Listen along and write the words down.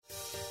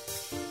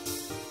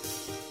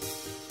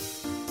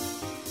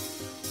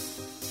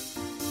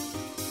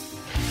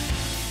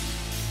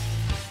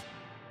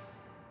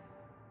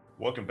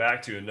Welcome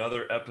back to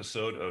another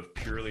episode of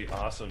Purely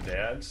Awesome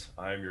Dads.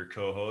 I'm your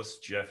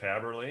co-host, Jeff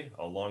Haberly,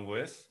 along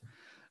with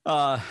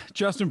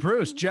Justin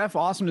Bruce. Jeff,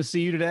 awesome to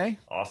see you today.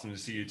 Awesome to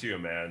see you too,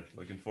 man.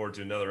 Looking forward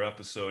to another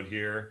episode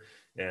here.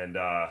 And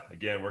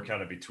again, we're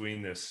kind of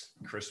between this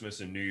Christmas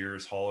and New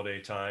Year's holiday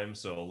time,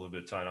 so a little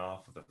bit of time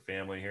off with the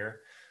family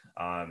here.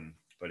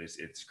 But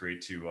it's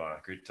great to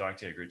talk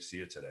to you. Great to see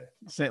you today.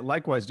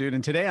 Likewise, dude.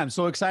 And today I'm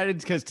so excited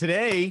because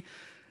today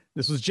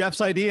this was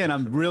Jeff's idea, and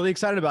I'm really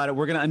excited about it.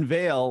 We're going to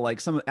unveil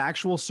like some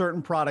actual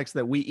certain products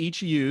that we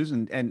each use,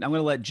 and I'm going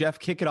to let Jeff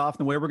kick it off.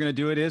 And the way we're going to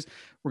do it is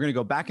we're going to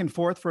go back and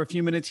forth for a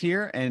few minutes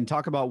here and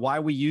talk about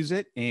why we use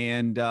it.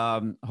 And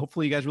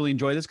hopefully you guys really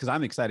enjoy this because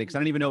I'm excited because I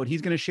don't even know what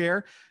he's going to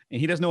share, and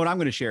he doesn't know what I'm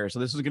going to share. So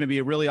this is going to be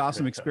a really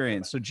awesome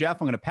experience. So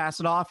Jeff, I'm going to pass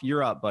it off.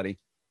 You're up, buddy.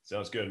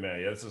 Sounds good,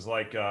 man. Yeah, this is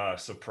like a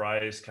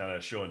surprise kind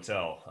of show and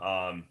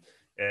tell.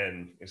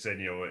 And I said,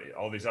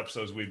 all these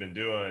episodes we've been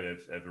doing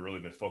have really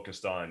been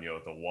focused on,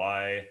 the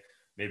why,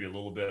 maybe a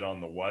little bit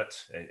on the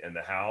what and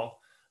the how,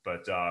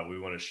 but we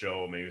want to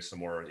show maybe some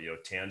more,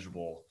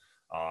 tangible,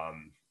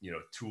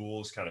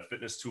 tools, kind of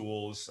fitness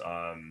tools,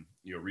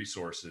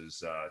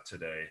 resources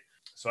today.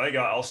 So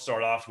I'll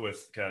start off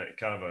with kind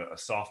of a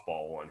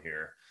softball one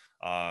here.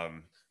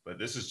 But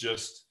this is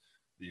just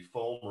the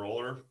foam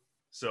roller.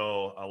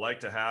 So I like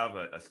to have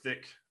a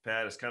thick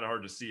pad. It's kind of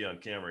hard to see on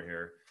camera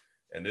here.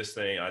 And this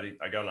thing,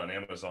 I got it on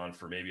Amazon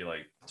for maybe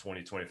like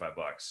 20, 25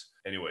 bucks.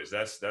 Anyways,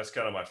 that's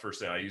kind of my first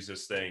thing. I use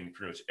this thing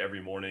pretty much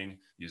every morning,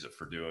 use it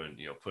for doing,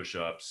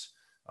 push-ups,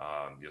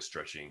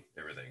 stretching,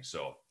 everything.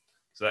 So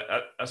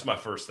that's my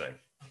first thing.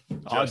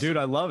 Oh, dude,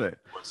 I love it.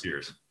 What's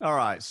yours? All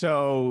right.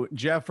 So,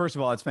 Jeff, first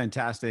of all, it's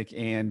fantastic.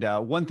 And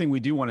one thing we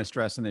do want to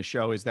stress in this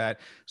show is that,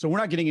 so we're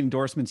not getting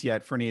endorsements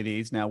yet for any of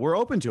these. Now, we're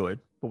open to it,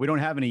 but we don't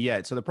have any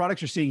yet. So the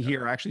products you're seeing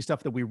here are actually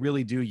stuff that we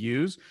really do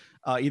use,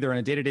 either on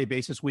a day-to-day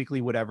basis,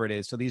 weekly, whatever it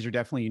is. So these are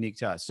definitely unique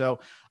to us. So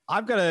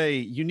I've got a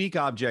unique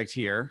object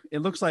here. It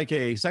looks like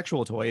a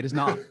sexual toy. It is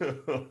not.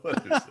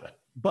 What is that?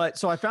 But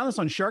so I found this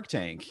on Shark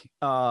Tank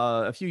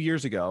a few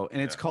years ago, and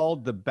it's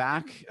called the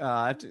back.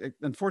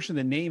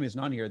 Unfortunately, the name isn't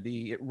on here.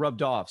 It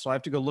rubbed off, so I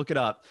have to go look it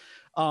up.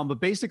 But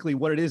basically,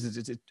 what it is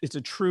it's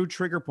a true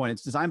trigger point.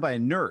 It's designed by a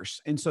nurse,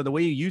 and so the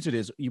way you use it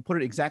is you put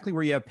it exactly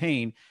where you have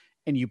pain,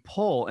 and you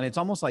pull, and it's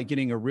almost like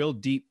getting a real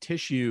deep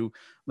tissue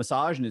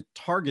massage, and it's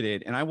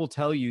targeted. And I will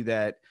tell you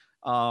that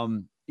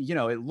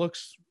it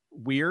looks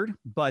weird,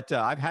 but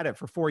I've had it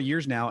for 4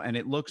 years now, and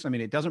it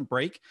doesn't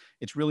break.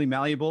 It's really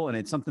malleable, and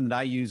it's something that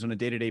I use on a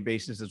day-to-day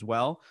basis as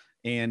well.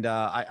 And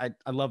I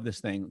love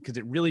this thing because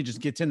it really just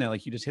gets in there.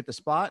 Like you just hit the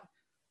spot,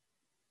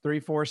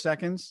 3-4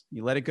 seconds,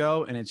 you let it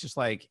go, and it's just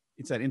like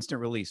it's that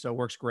instant release. So it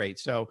works great.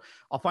 So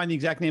I'll find the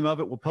exact name of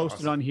it. We'll post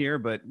it on here,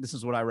 but this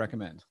is what I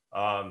recommend.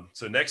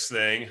 So next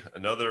thing,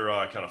 another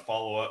kind of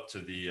follow up to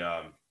the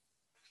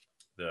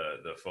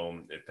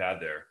foam pad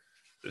there.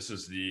 This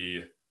is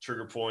the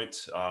Trigger Point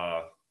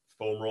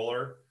foam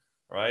roller,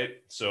 right?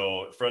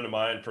 So a friend of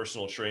mine,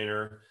 personal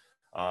trainer,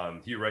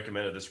 he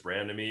recommended this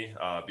brand to me.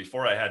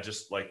 Before I had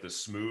just like the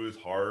smooth,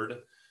 hard,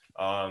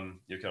 kind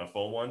of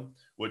foam one,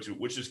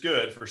 which is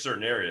good for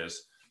certain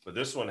areas. But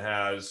this one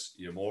has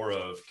more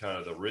of kind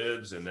of the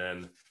ribs and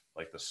then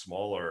like the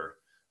smaller.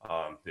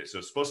 So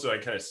it's supposed to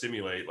kind of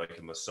simulate like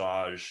a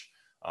massage,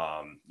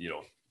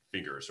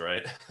 fingers,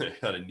 right?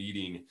 Kind of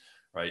kneading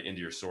right into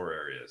your sore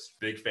areas.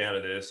 Big fan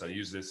of this. I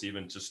use this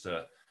even just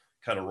to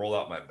kind of roll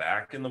out my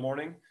back in the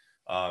morning.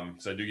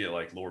 So I do get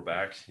like lower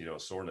back,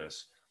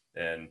 soreness,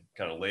 and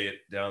kind of lay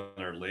it down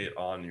there, lay it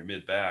on your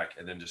mid back,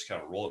 and then just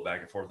kind of roll it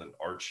back and forth and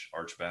arch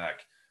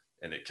back.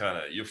 And it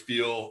you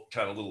feel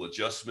kind of little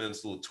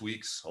adjustments, little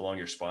tweaks along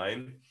your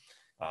spine.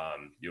 When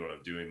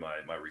I'm doing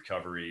my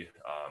recovery,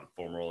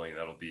 foam rolling,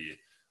 that'll be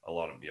a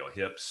lot of,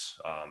 hips,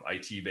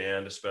 IT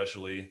band,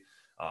 especially,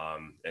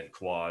 and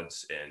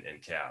quads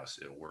and calves.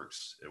 It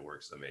works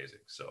amazing.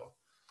 So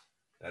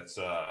that's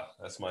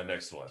my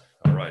next one.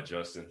 All right,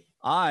 Justin.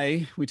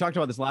 We talked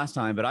about this last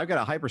time, but I've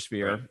got a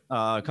Hypersphere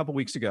a couple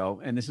weeks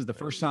ago, and this is the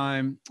first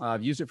time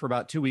I've used it for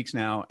about 2 weeks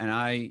now, and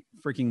I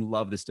freaking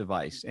love this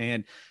device.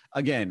 And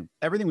again,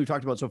 everything we've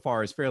talked about so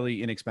far is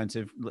fairly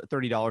inexpensive,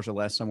 $30 or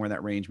less, somewhere in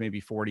that range, maybe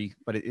 40,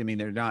 but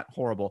they're not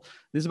horrible.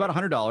 This is about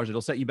 $100.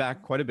 It'll set you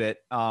back quite a bit,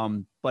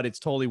 but it's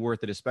totally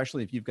worth it,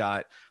 especially if you've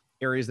got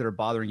areas that are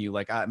bothering you.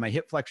 Like my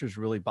hip flexor is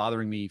really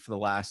bothering me for the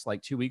last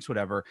like 2 weeks,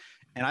 whatever.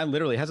 And I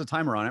literally, it has a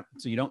timer on it.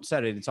 So you don't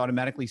set it. It's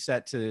automatically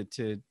set to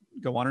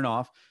go on and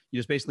off. You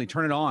just basically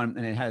turn it on,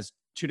 and it has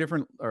 3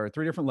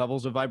 different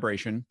levels of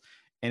vibration.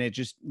 And it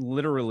just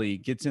literally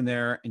gets in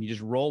there, and you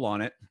just roll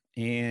on it,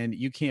 and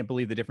you can't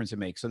believe the difference it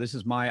makes. So this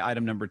is my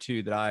item number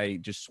 2 that I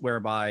just swear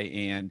by.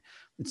 And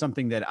it's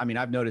something that,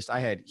 I've noticed I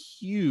had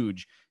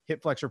huge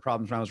hip flexor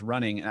problems when I was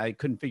running, and I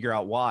couldn't figure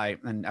out why.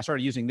 And I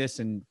started using this,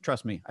 and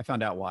trust me, I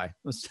found out why. It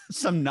was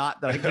some knot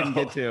that I couldn't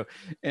get to.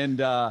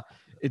 And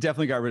it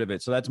definitely got rid of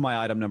it. So that's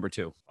my item number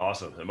 2.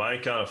 Awesome. And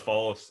mine kind of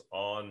follows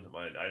on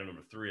my item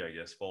number 3, I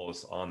guess,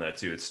 follows on that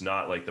too. It's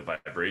not like the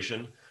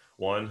vibration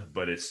one,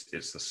 but it's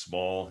the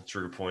small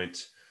Trigger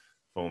Point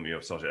foam,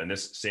 and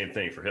this same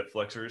thing for hip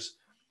flexors.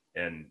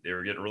 and they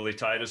were getting really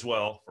tight as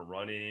well from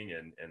running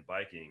and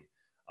biking.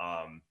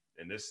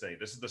 And this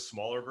is the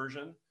smaller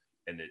version,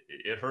 and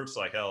it hurts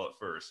like hell at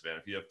first, man.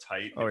 If you have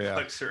tight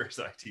flexors,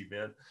 IT,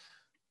 man,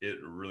 it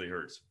really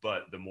hurts.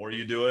 But the more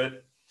you do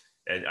it,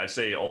 and I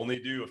say only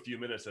do a few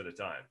minutes at a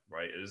time,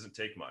 right? It doesn't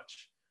take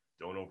much.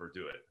 Don't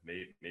overdo it.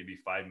 Maybe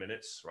 5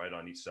 minutes, right,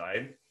 on each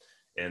side,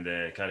 and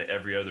then kind of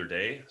every other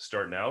day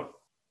starting out.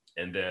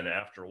 And then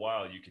after a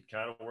while, you could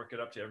kind of work it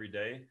up to every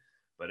day,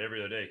 but every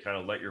other day, kind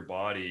of let your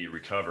body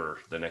recover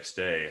the next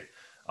day.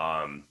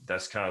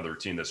 That's kind of the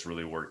routine that's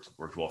really worked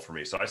well for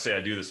me. So I say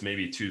I do this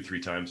maybe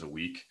 2-3 times a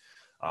week,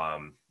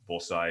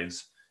 both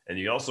sides. And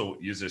you also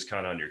use this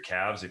kind of on your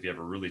calves. If you have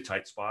a really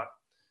tight spot,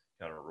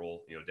 kind of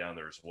roll, down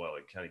there as well.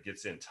 It kind of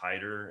gets in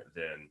tighter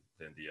than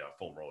the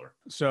foam roller.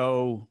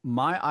 So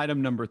my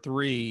item number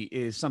 3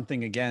 is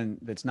something, again,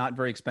 that's not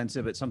very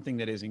expensive. It's something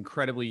that is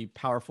incredibly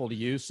powerful to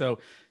use. So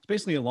it's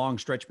basically a long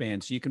stretch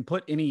band. So you can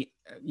put any,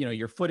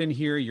 your foot in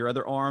here, your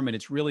other arm, and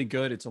it's really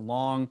good. It's a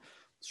long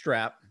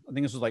strap. I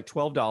think this was like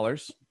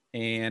 $12,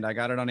 and I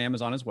got it on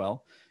Amazon as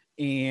well.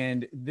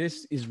 And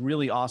this is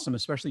really awesome,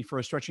 especially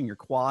for stretching your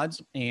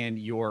quads and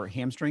your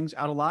hamstrings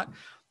out a lot.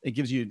 It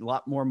gives you a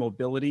lot more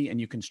mobility, and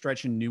you can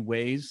stretch in new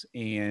ways.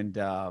 And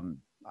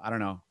I don't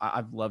know,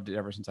 I've loved it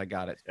ever since I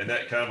got it. And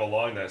that kind of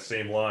along that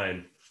same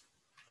line.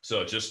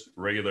 So just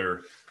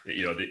regular, I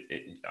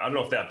don't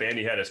know if that band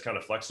you had is kind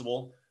of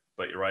flexible,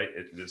 but you're right.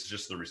 It's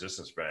just the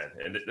resistance band.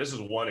 And this is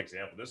one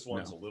example. This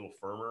one's a little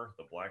firmer,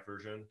 the black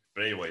version.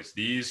 But anyways,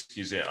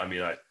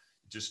 I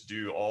just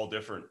do all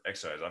different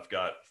exercises.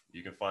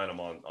 You can find them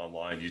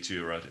online,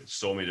 YouTube, right?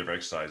 So many different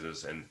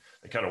exercises, and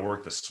they kind of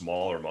work the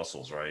smaller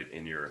muscles, right?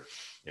 In your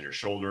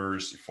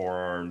shoulders, your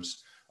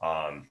forearms,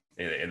 and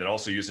then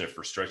also using it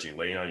for stretching,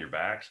 laying on your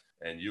back.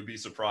 And you'll be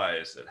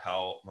surprised at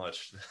how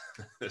much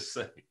this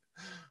thing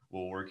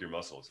will work your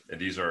muscles. And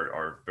these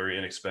are very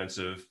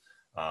inexpensive,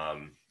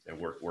 and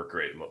work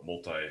great,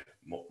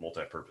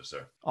 multi-purpose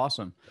there.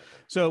 Awesome.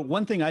 So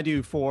one thing I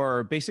do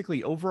for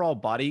basically overall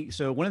body.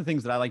 So one of the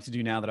things that I like to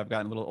do now that I've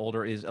gotten a little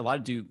older is a lot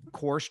of do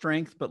core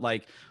strength, but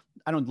like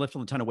I don't lift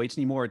a ton of weights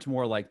anymore. It's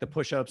more like the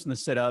push-ups and the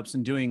sit-ups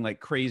and doing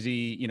like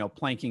crazy,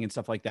 planking and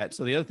stuff like that.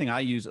 So the other thing I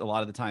use a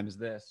lot of the time is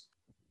this.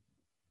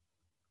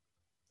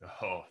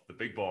 Oh, the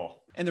big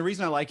ball. And the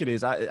reason I like it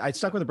is I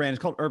stuck with a brand.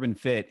 It's called Urban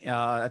Fit.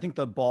 I think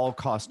the ball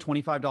costs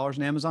 $25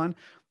 on Amazon.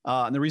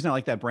 And the reason I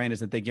like that brand is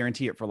that they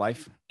guarantee it for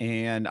life.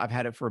 And I've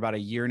had it for about a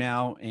year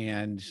now.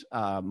 And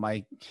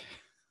my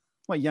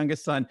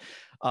youngest son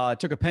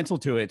took a pencil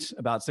to it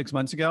about 6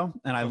 months ago.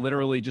 And I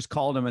literally just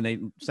called them and they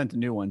sent a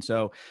new one.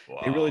 So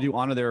They really do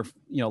honor their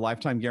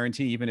lifetime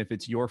guarantee, even if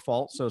it's your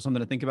fault. So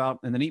something to think about.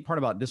 And the neat part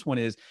about this one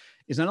is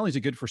not only is it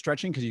good for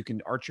stretching because you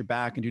can arch your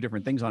back and do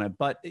different things on it,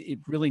 but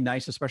it's really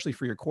nice, especially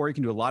for your core. You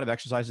can do a lot of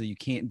exercises that you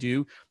can't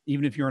do,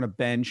 even if you're on a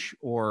bench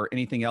or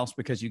anything else,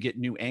 because you get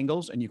new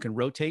angles and you can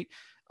rotate.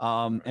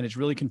 And it's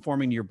really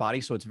conforming to your body.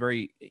 So it's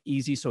very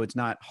easy. So it's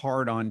not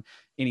hard on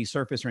any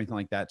surface or anything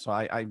like that. So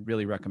I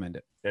really recommend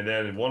it. And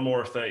then one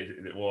more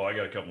thing. Well, I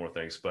got a couple more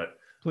things, but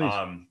please.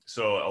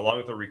 So along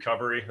with the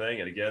recovery thing,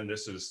 and again,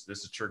 this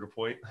is Trigger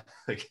Point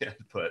again,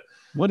 but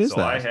what is that?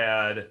 I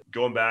had,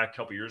 going back a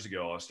couple years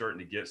ago, I was starting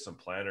to get some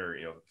plantar,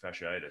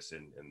 fasciitis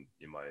in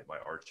my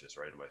arches,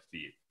 right, in my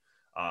feet.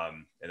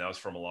 And that was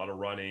from a lot of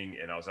running,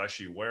 and I was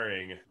actually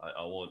wearing,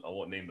 I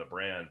won't name the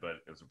brand, but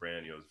it was a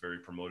brand, it was very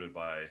promoted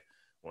by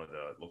one of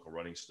the local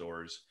running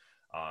stores.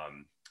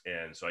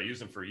 And so I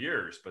used them for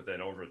years, but then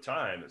over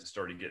time it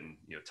started getting,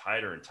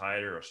 tighter and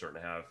tighter. I was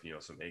starting to have,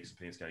 some aches and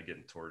pains kind of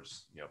getting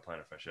towards,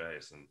 plantar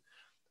fasciitis. And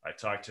I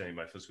talked to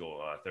my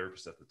physical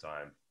therapist at the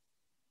time,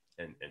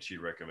 and she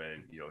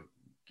recommended,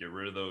 get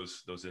rid of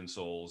those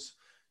insoles,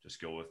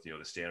 just go with, the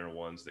standard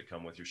ones that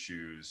come with your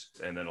shoes.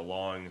 And then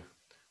along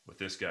with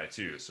this guy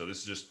too. So this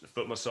is just a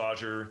foot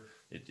massager.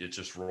 It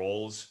just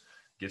rolls,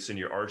 gets in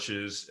your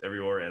arches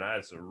everywhere. And I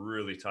had some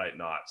really tight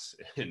knots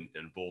in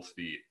both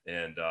feet.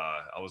 And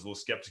I was a little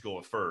skeptical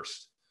at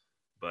first,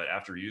 but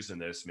after using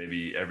this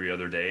maybe every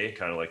other day,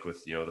 kind of like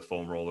with, the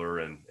foam roller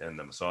and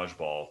the massage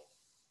ball,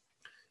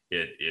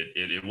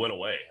 it went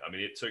away. I mean,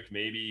 it took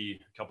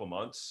maybe a couple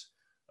months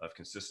of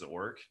consistent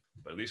work,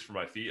 but at least for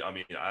my feet, I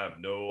mean, I have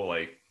no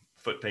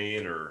foot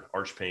pain or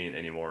arch pain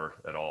anymore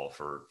at all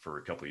for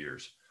a couple of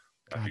years.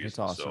 God, that's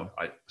awesome. So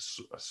I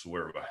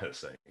swear by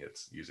this thing,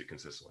 use it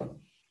consistently.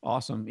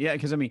 Awesome. Yeah.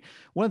 Cause I mean,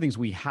 one of the things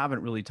we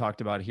haven't really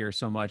talked about here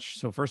so much.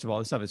 So first of all,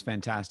 this stuff is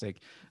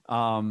fantastic.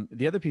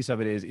 The other piece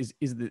of it is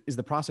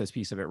the process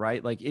piece of it,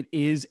 right? Like it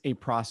is a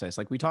process.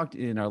 Like we talked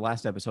in our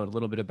last episode a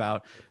little bit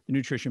about the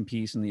nutrition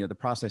piece and the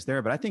process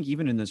there. But I think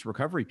even in this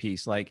recovery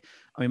piece,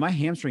 my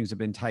hamstrings have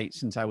been tight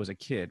since I was a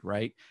kid.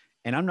 Right.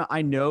 And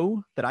I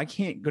know that I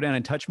can't go down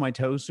and touch my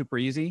toes super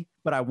easy,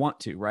 but I want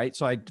to, right?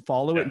 So I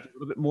follow it a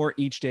little bit more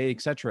each day, et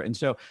cetera. And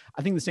so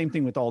I think the same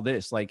thing with all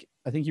this. I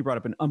think you brought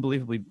up an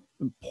unbelievably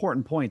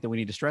important point that we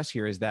need to stress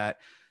here is that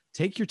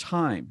take your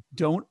time.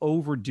 Don't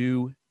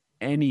overdo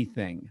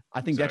anything. I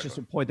think that's just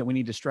a point that we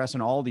need to stress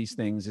on all these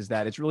things is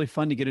that it's really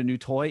fun to get a new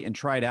toy and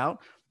try it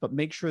out, but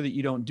make sure that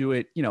you don't do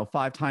it,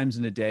 5 times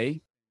in a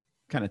day.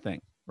 kind of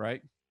thing,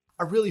 right?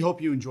 I really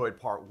hope you enjoyed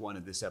part 1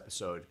 of this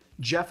episode.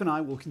 Jeff and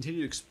I will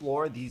continue to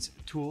explore these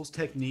tools,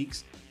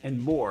 techniques,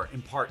 and more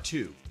in part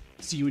 2.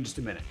 See you in just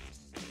a minute.